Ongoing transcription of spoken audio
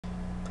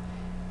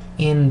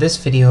In this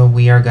video,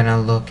 we are going to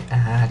look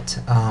at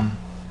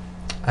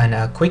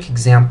a quick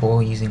example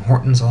using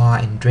Horton's Law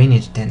and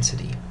drainage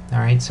density.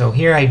 Alright, so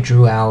here I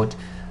drew out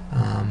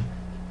a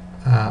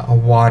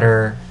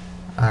water,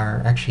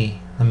 or actually,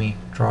 let me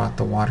draw out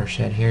the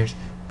watershed.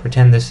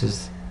 Pretend this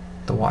is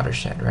the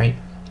watershed, right?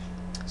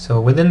 So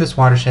within this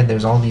watershed,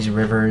 there's all these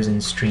rivers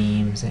and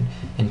streams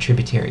and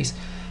tributaries.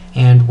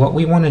 And what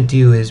we want to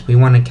do is we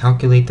want to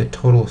calculate the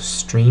total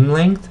stream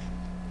length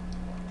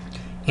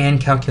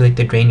and calculate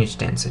the drainage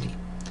density.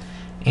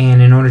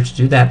 And in order to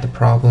do that, the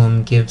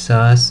problem gives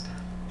us,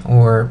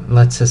 or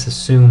lets us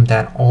assume,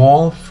 that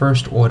all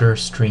first order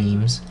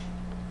streams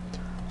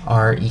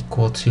are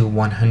equal to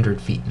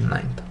 100 feet in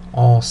length.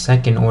 All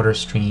second order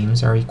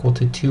streams are equal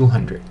to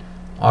 200.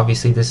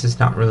 Obviously this is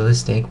not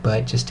realistic,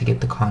 but just to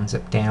get the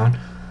concept down,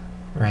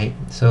 right?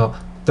 So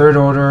third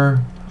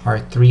order are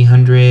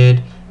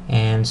 300,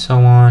 and so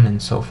on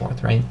and so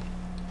forth, right?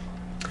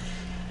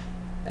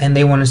 And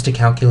they want us to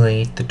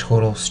calculate the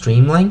total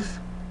stream length,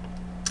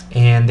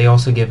 and they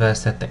also give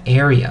us that the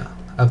area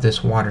of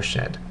this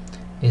watershed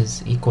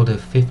is equal to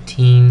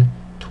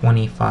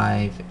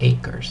 1525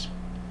 acres.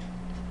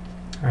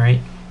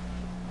 Alright,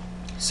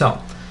 so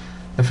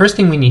the first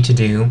thing we need to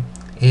do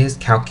is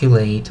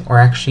calculate, or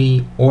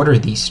actually order,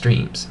 these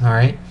streams.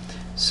 Alright,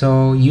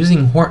 so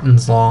using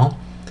Horton's Law,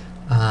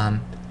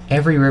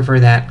 every river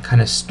that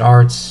kind of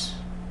starts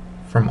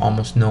from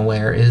almost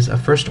nowhere is a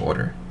first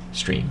order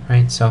stream,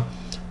 right? So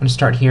I'm going to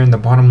start here in the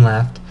bottom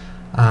left.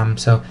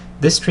 So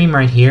this stream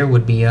right here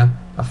would be a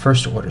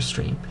first order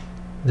stream.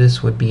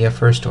 This would be a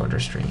first order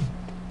stream.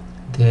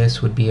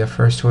 This would be a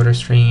first order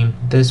stream.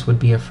 This would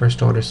be a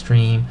first order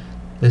stream.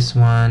 This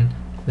one,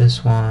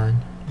 this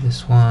one,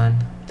 this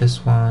one,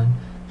 this one,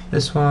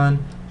 this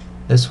one,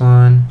 this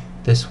one,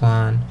 this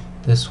one,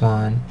 this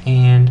one,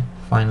 and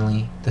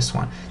finally this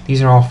one.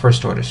 These are all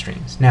first order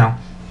streams. Now,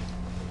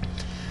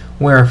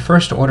 where a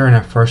first order and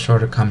a first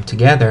order come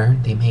together,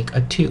 they make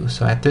a 2.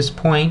 So at this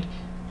point,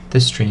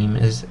 this stream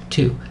is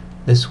 2.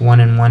 This 1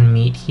 and 1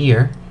 meet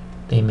here,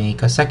 they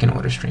make a second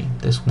order stream.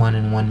 This 1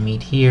 and 1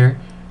 meet here,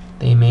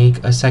 they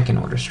make a second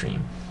order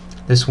stream.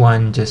 This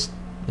one just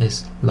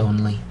is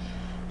lonely.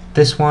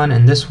 This one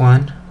and this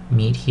one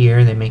meet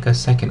here, they make a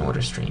second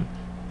order stream.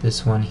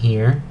 This one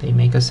here, they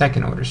make a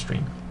second order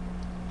stream.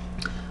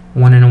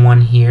 1 and a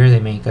 1 here,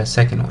 they make a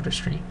second order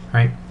stream,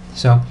 right?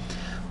 So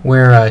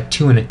where a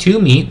 2 and a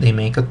 2 meet, they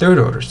make a third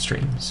order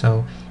stream.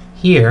 So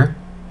here,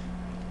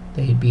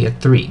 they'd be a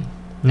 3.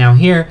 Now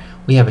here,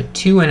 we have a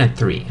 2 and a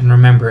 3. And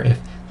remember, if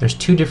there's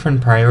two different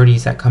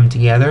priorities that come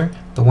together,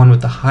 the one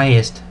with the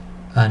highest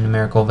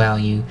numerical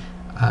value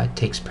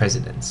takes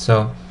precedence.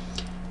 So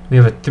we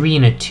have a 3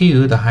 and a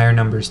 2, the higher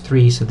number is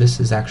 3, so this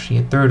is actually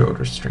a third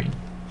order stream.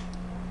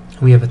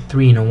 We have a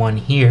 3 and a 1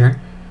 here.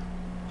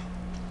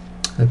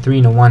 The 3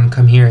 and a 1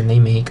 come here and they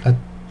make a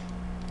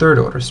third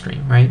order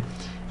stream, right?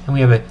 And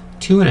we have a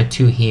 2 and a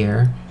 2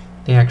 here.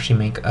 They actually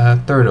make a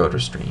third order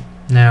stream.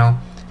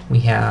 Now we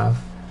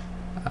have,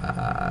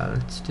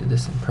 let's do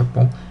this in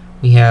purple.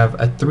 We have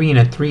a 3 and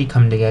a 3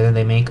 come together.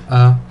 They make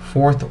a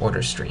fourth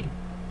order stream,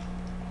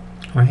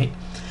 right?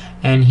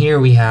 And here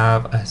we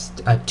have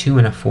a 2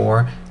 and a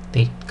 4.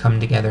 They come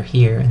together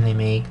here and they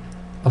make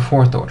a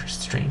fourth order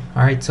stream.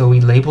 Alright, so we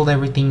labeled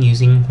everything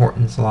using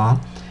Horton's Law.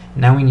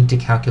 Now we need to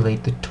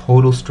calculate the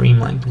total stream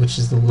length, which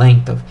is the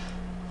length of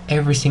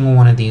every single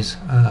one of these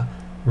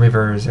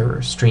rivers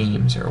or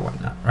streams or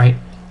whatnot, right?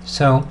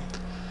 So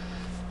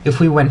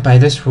if we went by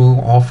this rule,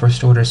 all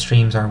first order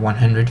streams are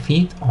 100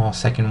 feet, all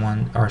second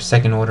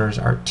orders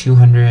are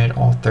 200,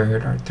 all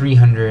third are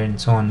 300, and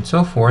so on and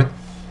so forth.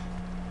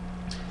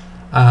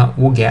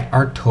 We'll get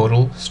our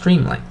total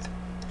stream length.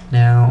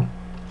 Now,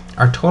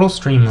 our total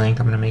stream length,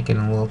 I'm going to make it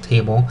in a little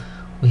table.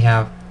 We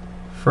have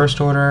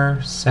first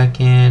order,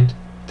 second,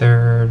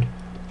 third,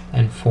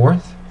 and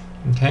fourth.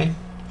 Okay?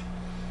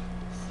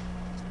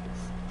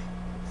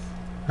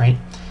 Right?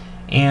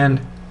 And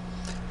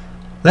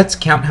let's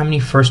count how many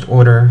first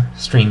order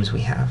streams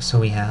we have. So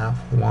we have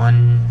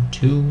 1,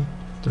 2,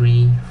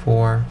 3,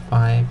 4,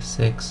 5,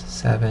 6,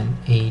 7,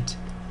 8,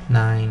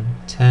 9,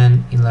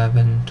 10,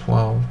 11,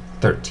 12,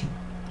 13.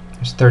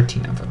 There's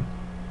 13 of them.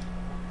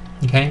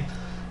 Okay?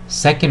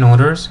 Second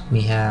orders,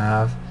 we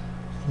have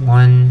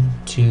 1,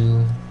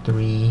 2,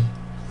 3,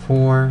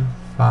 4,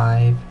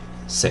 5,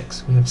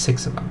 6. We have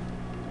 6 of them.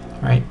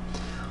 Right?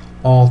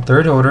 All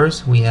third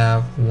orders, we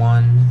have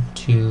 1,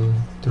 2,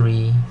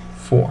 3,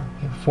 4.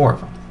 We have 4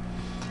 of them.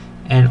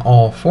 And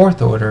all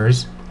fourth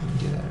orders, let me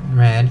do that in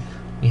red,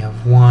 we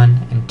have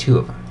 1 and 2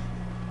 of them.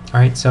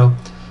 Alright, so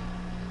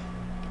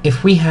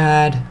if we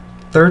had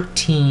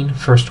 13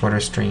 first order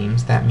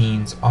streams, that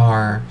means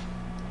our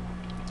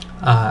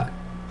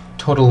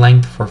total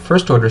length for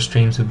first order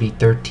streams would be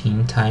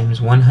 13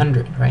 times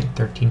 100, right?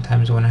 13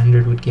 times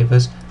 100 would give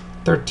us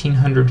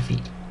 1,300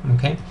 feet,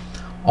 okay?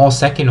 All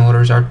second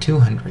orders are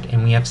 200,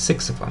 and we have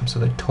 6 of them, so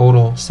the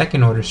total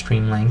second order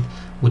stream length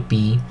would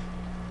be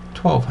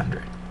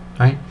 1,200,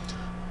 right?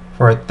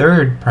 For a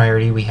third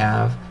priority, we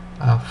have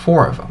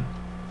 4 of them,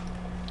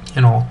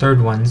 and all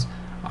third ones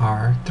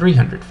are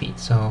 300 feet.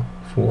 So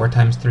 4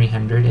 times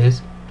 300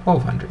 is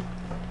 1200.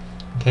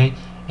 Okay,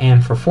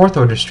 and for fourth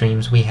order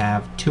streams we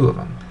have 2 of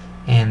them,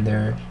 and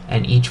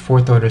each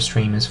fourth order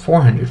stream is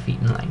 400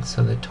 feet in length,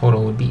 so the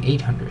total would be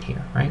 800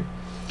 here, right?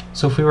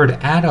 So if we were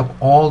to add up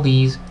all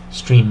these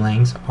stream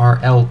lengths,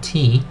 our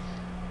LT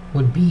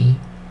would be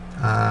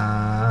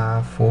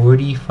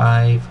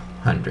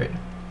 4,500.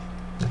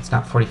 That's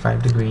not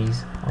 45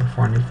 degrees or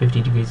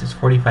 450 degrees, it's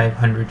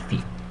 4,500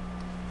 feet.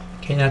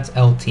 Okay, that's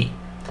LT.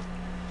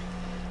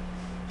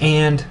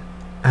 And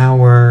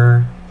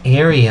our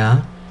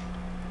area,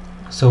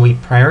 so we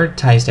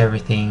prioritized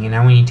everything, and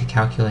now we need to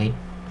calculate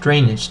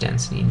drainage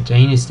density. And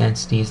drainage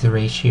density is the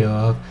ratio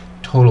of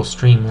total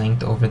stream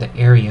length over the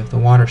area of the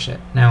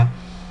watershed. Now,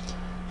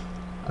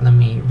 let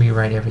me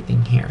rewrite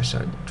everything here.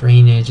 So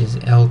drainage is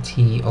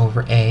LT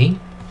over A.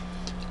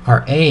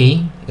 Our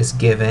A is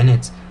given,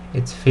 it's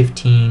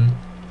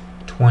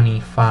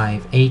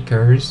 1525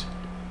 acres,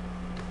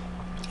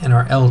 and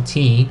our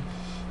LT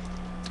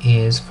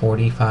is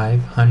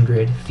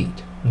 4,500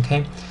 feet.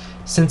 Okay,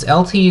 since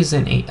LT is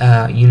in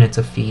units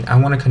of feet, I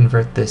want to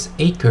convert this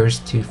acres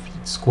to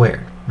feet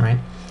squared, right?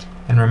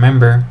 And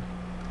remember,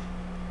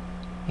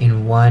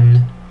 in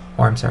one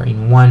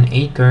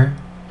acre,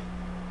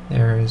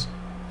 there's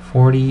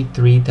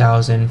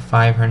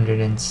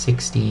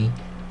 43,560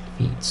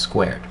 feet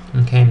squared.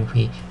 Okay, and if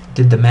we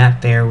did the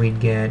math there,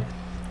 we'd get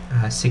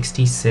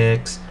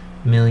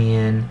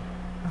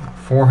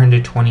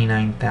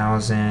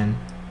 66,429,000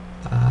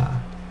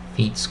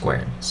 feet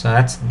squared. So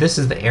this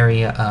is the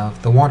area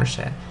of the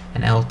watershed,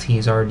 and LT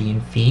is already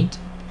in feet.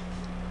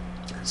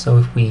 So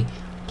if we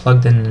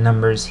plugged in the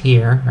numbers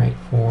here, right,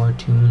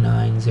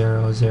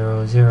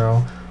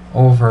 429,000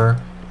 over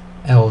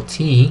LT,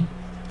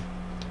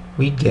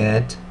 we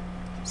get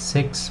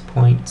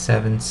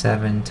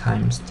 6.77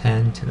 times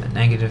 10 to the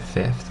negative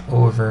 5th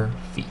over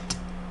feet,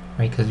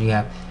 right? Because you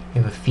have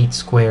a feet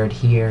squared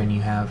here, and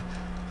you have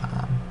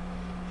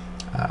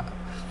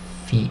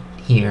feet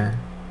here.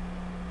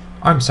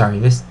 Oh, I'm sorry,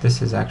 this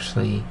is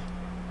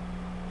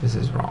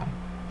wrong.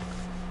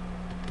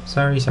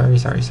 Sorry.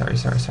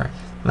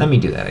 Let me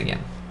do that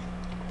again.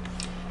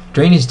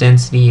 Drainage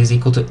density is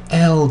equal to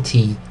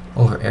LT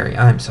over area.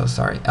 I'm so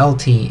sorry.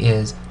 LT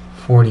is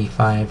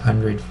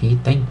 4,500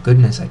 feet. Thank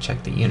goodness I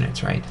checked the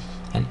units, right?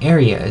 And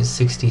area is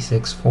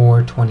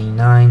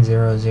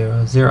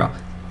 66,429,000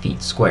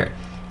 feet squared.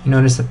 You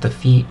notice that the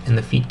feet and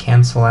the feet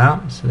cancel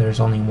out, so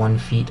there's only 1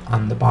 feet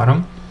on the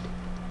bottom.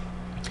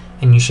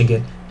 And you should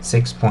get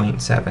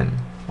 6.7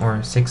 or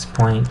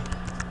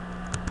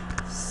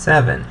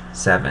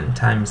 6.77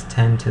 times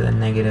 10 to the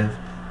negative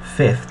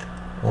 5th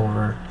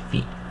over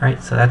feet,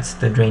 right? So that's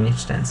the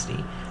drainage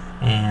density.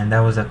 And that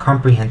was a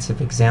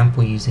comprehensive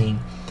example using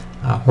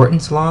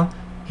Horton's Law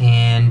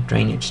and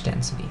drainage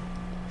density.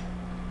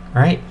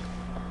 All right.